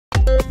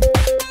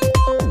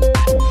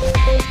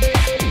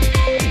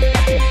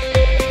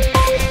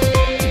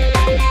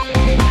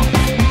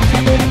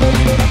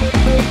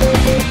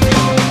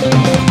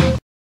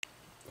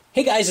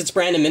guys, it's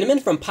Brandon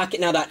Miniman from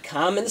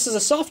Pocketnow.com, and this is a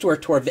software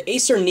tour of the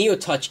Acer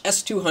neoTouch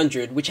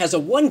S200, which has a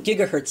 1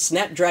 GHz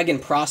Snapdragon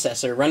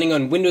processor running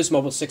on Windows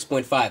Mobile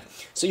 6.5.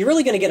 So you're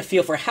really going to get a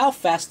feel for how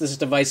fast this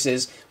device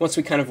is once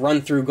we kind of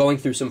going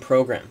through some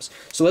programs.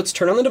 So let's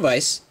turn on the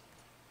device,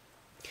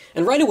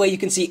 and right away you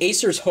can see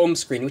Acer's home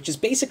screen, which is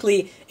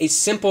basically a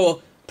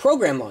simple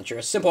program launcher,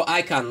 a simple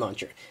icon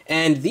launcher.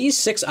 And these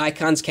 6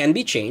 icons can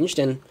be changed,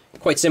 and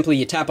quite simply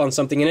you tap on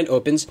something and it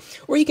opens,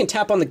 or you can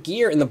tap on the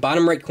gear in the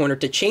bottom right corner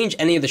to change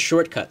any of the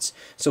shortcuts.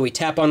 So we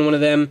tap on one of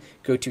them,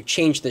 go to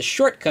change the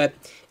shortcut,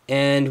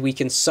 and we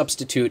can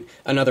substitute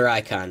another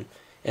icon.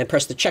 And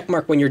press the check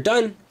mark when you're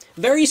done.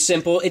 Very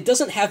simple. It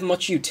doesn't have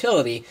much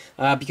utility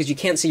because you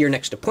can't see your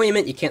next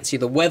appointment, you can't see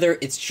the weather,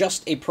 it's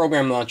just a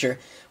program launcher.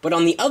 But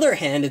on the other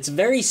hand, it's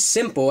very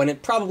simple, and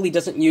it probably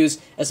doesn't use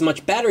as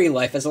much battery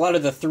life as a lot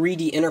of the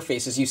 3D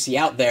interfaces you see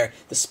out there,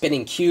 the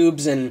spinning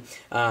cubes and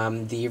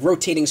the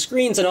rotating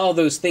screens and all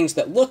those things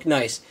that look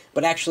nice,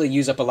 but actually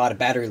use up a lot of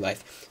battery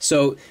life.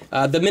 So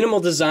the minimal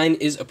design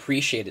is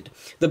appreciated.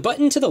 The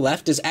button to the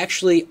left is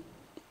actually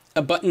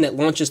a button that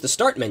launches the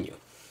start menu,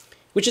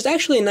 which is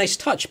actually a nice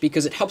touch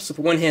because it helps with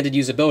one-handed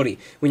usability.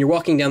 When you're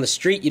walking down the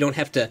street, you don't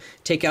have to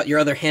take out your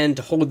other hand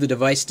to hold the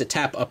device to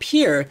tap up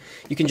here.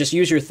 You can just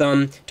use your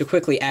thumb to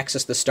quickly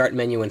access the start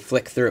menu and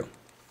flick through.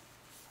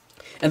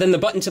 And then the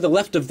button to the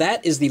left of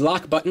that is the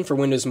lock button for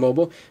Windows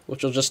Mobile,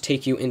 which will just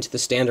take you into the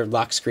standard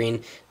lock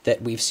screen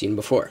that we've seen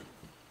before.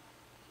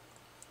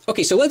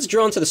 Okay, so let's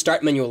drill into the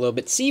start menu a little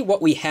bit, see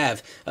what we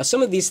have.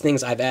 Some of these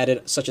things I've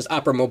added, such as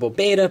Opera Mobile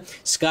Beta,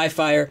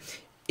 Skyfire.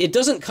 It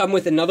doesn't come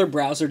with another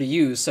browser to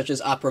use, such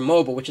as Opera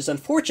Mobile, which is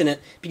unfortunate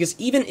because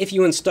even if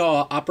you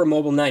install Opera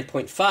Mobile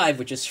 9.5,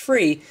 which is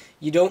free,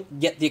 you don't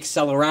get the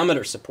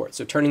accelerometer support,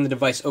 so turning the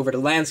device over to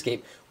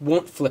landscape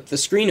won't flip the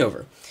screen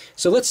over.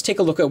 So let's take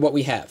a look at what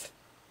we have.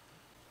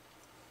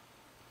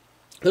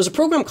 There's a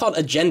program called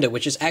Agenda,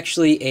 which is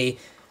actually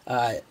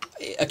a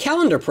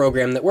calendar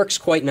program that works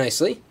quite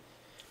nicely.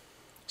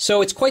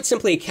 So it's quite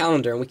simply a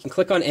calendar, and we can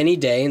click on any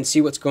day and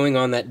see what's going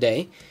on that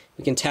day.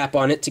 We can tap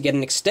on it to get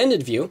an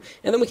extended view,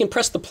 and then we can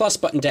press the plus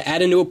button to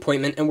add a new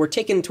appointment, and we're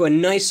taken to a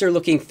nicer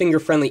looking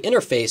finger-friendly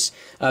interface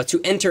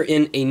to enter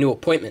in a new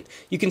appointment.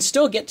 You can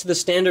still get to the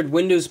standard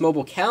Windows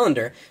Mobile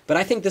calendar, but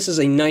I think this is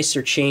a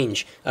nicer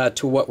change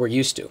to what we're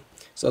used to.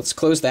 So let's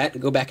close that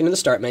and go back into the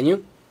start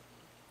menu.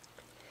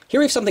 Here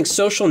we have something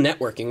social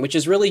networking, which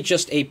is really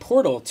just a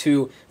portal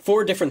to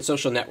 4 different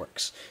social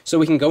networks. So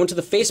we can go into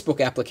the Facebook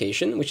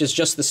application, which is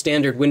just the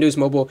standard Windows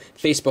Mobile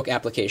Facebook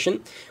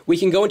application. We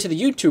can go into the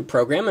YouTube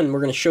program, and we're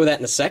going to show that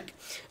in a sec.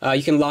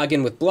 You can log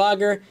in with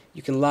Blogger,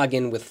 you can log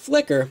in with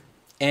Flickr,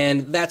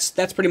 and that's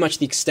pretty much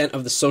the extent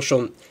of the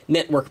social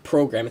network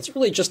program. It's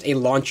really just a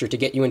launcher to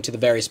get you into the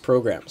various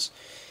programs.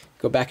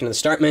 Go back into the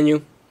start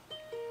menu.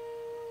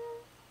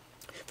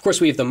 Of course,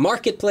 we have the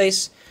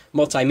Marketplace,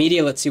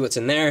 Multimedia, let's see what's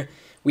in there.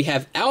 We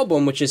have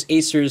Album, which is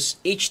Acer's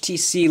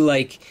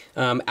HTC-like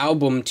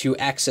album to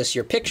access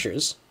your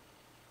pictures.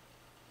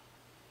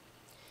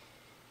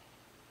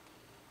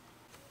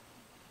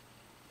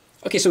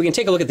 Okay, so we can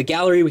take a look at the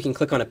gallery. We can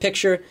click on a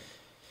picture.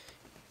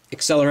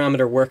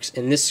 Accelerometer works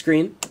in this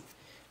screen.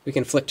 We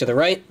can flick to the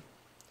right.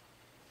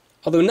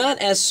 Although not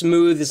as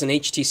smooth as an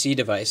HTC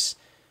device.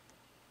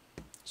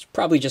 It's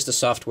probably just a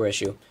software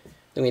issue.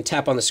 Then we can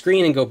tap on the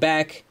screen and go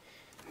back,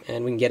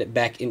 and we can get it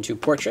back into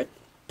portrait.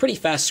 Pretty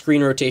fast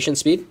screen rotation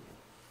speed.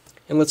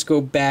 And let's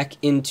go back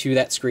into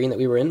that screen that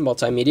we were in,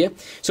 multimedia.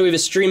 So we have a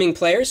streaming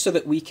player so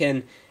that we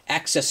can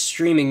access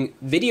streaming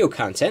video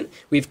content.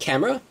 We have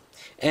camera,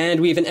 and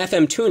we have an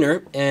FM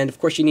tuner, and of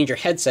course you need your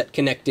headset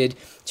connected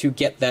to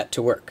get that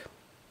to work.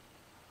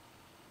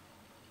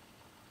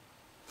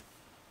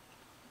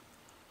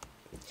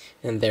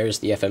 And there's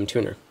the FM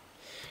tuner.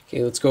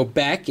 Okay, let's go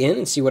back in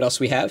and see what else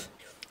we have.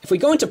 If we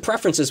go into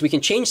preferences, we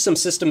can change some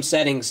system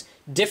settings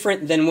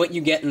different than what you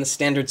get in the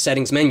standard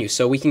settings menu.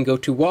 So we can go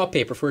to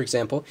wallpaper, for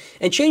example,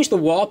 and change the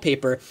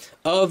wallpaper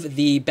of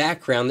the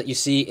background that you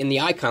see in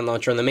the icon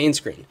launcher on the main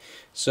screen.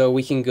 So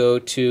we can go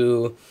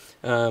to,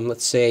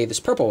 let's say, this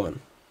purple one,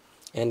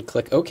 and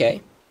click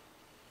OK.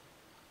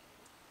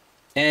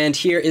 And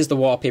here is the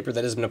wallpaper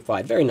that has been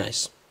applied. Very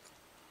nice.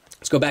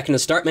 Let's go back into the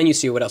start menu,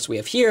 see what else we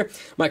have here.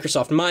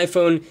 Microsoft My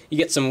Phone, you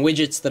get some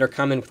widgets that are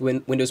common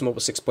with Windows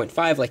Mobile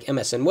 6.5 like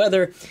MSN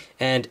Weather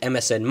and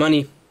MSN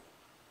Money.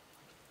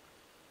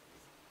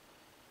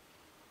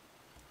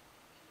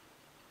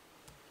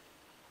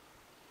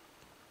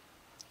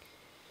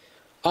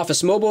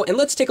 Office Mobile, and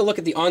let's take a look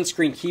at the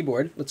on-screen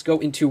keyboard. Let's go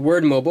into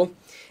Word Mobile,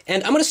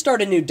 and I'm going to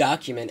start a new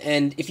document,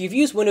 and if you've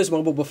used Windows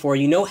Mobile before,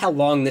 you know how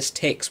long this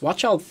takes.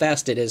 Watch how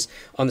fast it is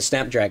on the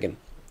Snapdragon.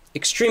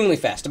 Extremely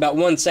fast, about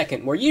 1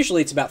 second, where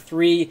usually it's about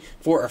 3,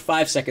 4, or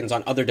 5 seconds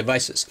on other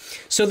devices.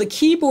 So the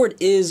keyboard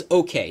is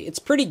okay. It's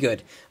pretty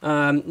good.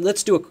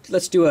 Let's do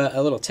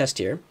a little test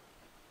here.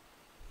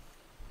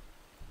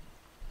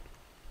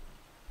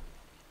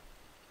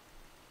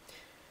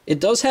 It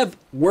does have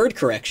word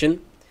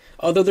correction,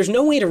 although there's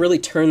no way to really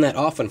turn that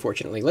off,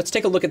 unfortunately. Let's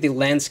take a look at the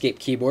landscape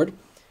keyboard.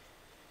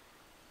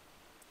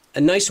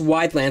 a nice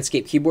wide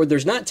landscape keyboard.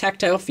 There's not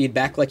tactile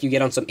feedback like you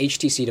get on some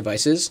HTC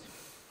devices.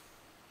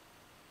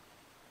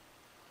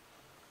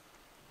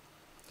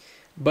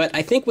 But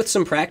I think with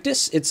some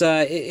practice,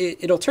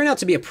 it'll turn out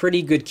to be a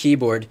pretty good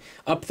keyboard,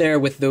 up there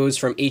with those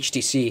from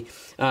HTC.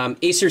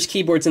 Acer's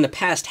keyboards in the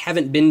past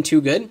haven't been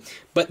too good,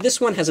 but this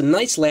one has a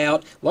nice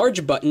layout,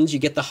 large buttons, you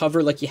get the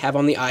hover like you have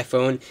on the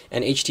iPhone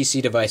and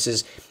HTC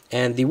devices,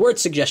 and the word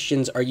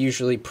suggestions are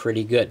usually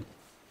pretty good.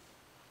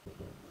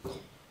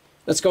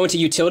 Let's go into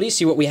utilities,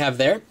 see what we have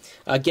there.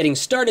 Getting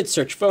started,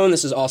 search phone.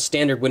 This is all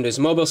standard Windows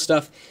Mobile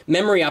stuff.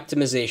 Memory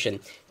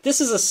optimization.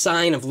 This is a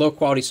sign of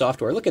low-quality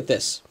software. Look at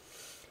this.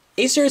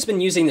 Acer has been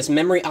using this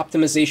memory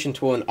optimization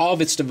tool in all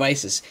of its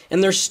devices,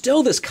 and there's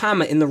still this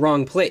comma in the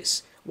wrong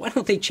place. Why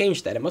don't they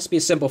change that? It must be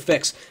a simple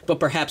fix, but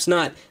perhaps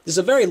not. This is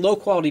a very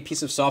low-quality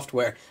piece of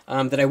software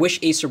that I wish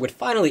Acer would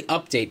finally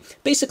update.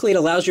 Basically, it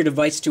allows your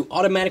device to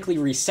automatically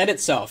reset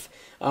itself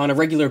on a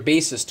regular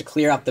basis to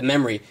clear out the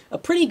memory. A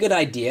pretty good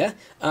idea,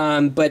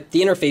 but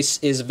the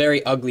interface is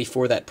very ugly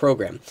for that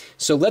program.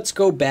 So let's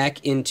go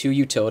back into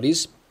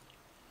utilities.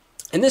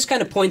 And this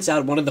kind of points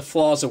out one of the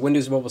flaws of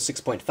Windows Mobile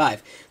 6.5.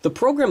 The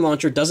program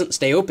launcher doesn't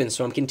stay open,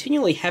 so I'm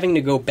continually having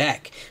to go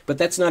back. But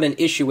that's not an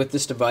issue with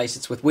this device.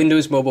 It's with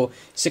Windows Mobile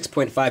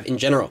 6.5 in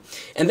general.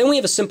 And then we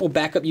have a simple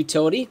backup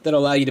utility that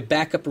allows you to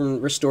back up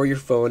and restore your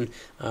phone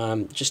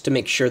just to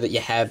make sure that you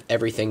have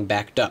everything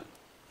backed up.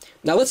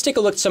 Now let's take a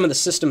look at some of the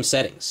system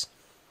settings.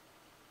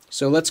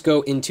 So let's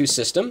go into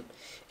System.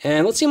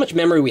 And let's see how much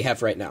memory we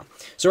have right now.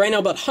 So right now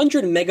about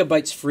 100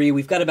 megabytes free.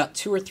 We've got about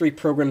 2 or 3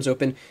 programs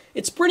open.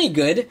 It's pretty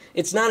good.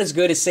 It's not as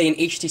good as, say, an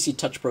HTC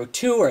Touch Pro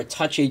 2 or a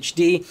Touch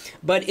HD,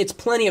 but it's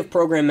plenty of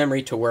program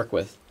memory to work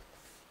with.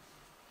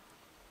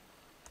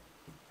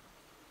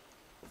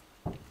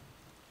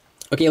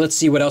 Okay, let's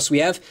see what else we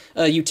have.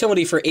 A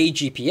utility for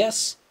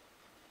AGPS.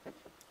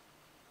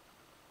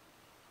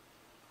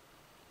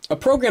 A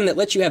program that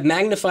lets you have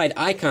magnified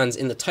icons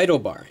in the title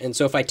bar. And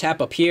so if I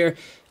tap up here,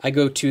 I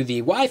go to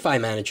the Wi-Fi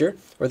manager,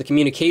 or the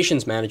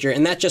communications manager,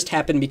 and that just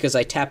happened because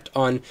I tapped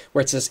on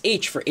where it says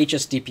H for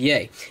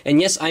HSDPA.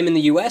 And yes, I'm in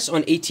the US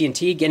on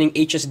AT&T getting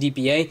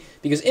HSDPA,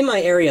 because in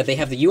my area they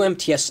have the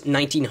UMTS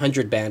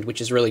 1900 band,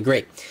 which is really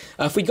great.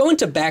 If we go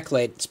into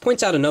backlight, this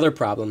points out another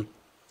problem.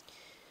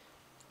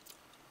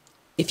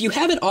 If you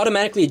have it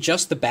automatically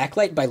adjust the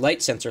backlight by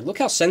light sensor, look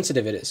how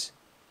sensitive it is.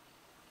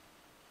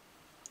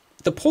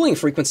 The polling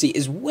frequency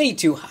is way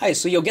too high,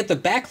 so you'll get the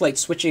backlight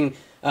switching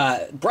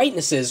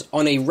brightnesses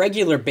on a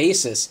regular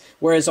basis,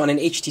 whereas on an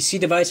HTC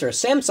device or a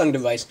Samsung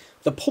device,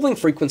 the polling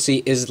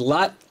frequency is a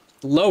lot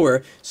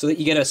lower so that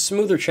you get a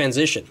smoother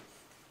transition.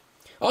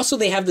 Also,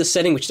 they have this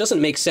setting which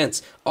doesn't make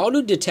sense,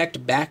 auto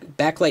detect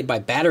backlight by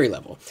battery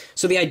level.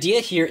 So the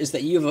idea here is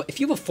that if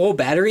you have a full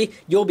battery,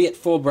 you'll be at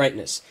full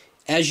brightness.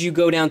 As you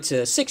go down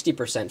to 60%,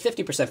 50%,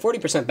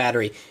 40%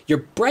 battery, your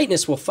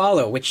brightness will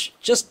follow, which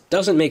just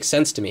doesn't make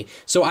sense to me.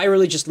 So I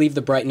really just leave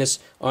the brightness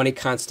on a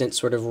constant,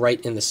 sort of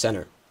right in the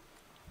center.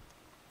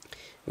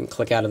 We can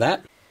click out of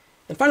that.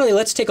 And finally,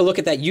 let's take a look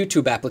at that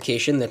YouTube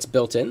application that's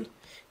built in.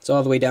 It's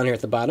all the way down here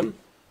at the bottom.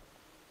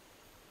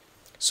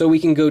 So we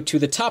can go to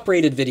the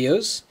top-rated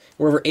videos.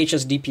 We're over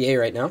HSDPA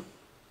right now.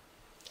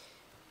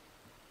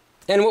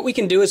 And what we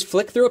can do is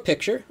flick through a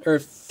picture, or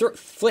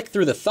flick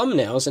through the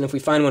thumbnails, and if we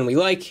find one we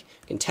like,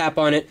 we can tap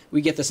on it,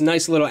 we get this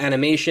nice little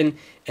animation,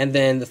 and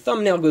then the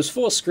thumbnail goes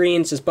full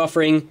screen, says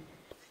buffering,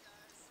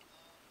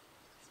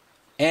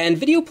 and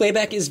video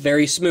playback is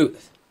very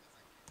smooth.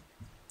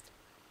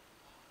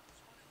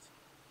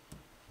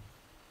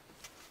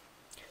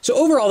 So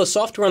overall, the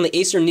software on the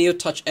Acer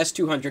neoTouch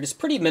S200 is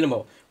pretty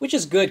minimal, which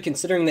is good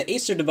considering that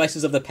Acer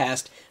devices of the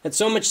past had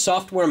so much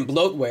software and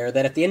bloatware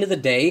that at the end of the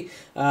day,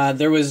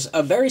 there was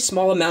a very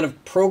small amount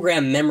of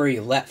program memory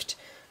left.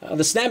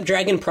 The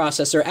Snapdragon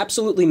processor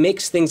absolutely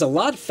makes things a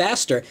lot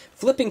faster,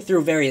 flipping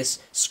through various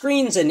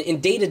screens, and in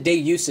day-to-day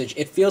usage,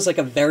 it feels like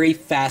a very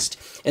fast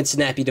and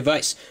snappy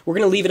device. We're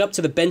going to leave it up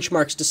to the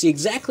benchmarks to see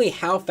exactly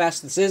how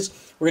fast this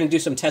is. We're going to do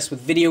some tests with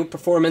video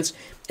performance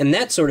and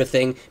that sort of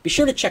thing. Be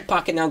sure to check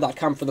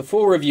Pocketnow.com for the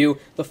full review,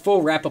 the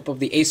full wrap-up of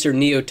the Acer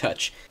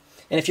neoTouch.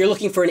 And if you're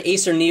looking for an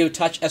Acer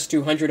neoTouch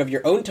S200 of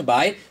your own to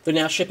buy, they're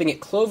now shipping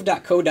at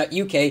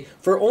clove.co.uk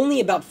for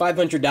only about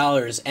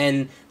 $500.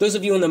 And those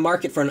of you in the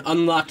market for an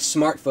unlocked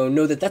smartphone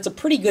know that that's a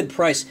pretty good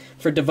price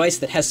for a device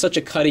that has such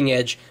a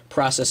cutting-edge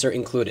processor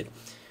included.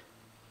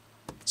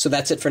 So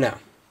that's it for now.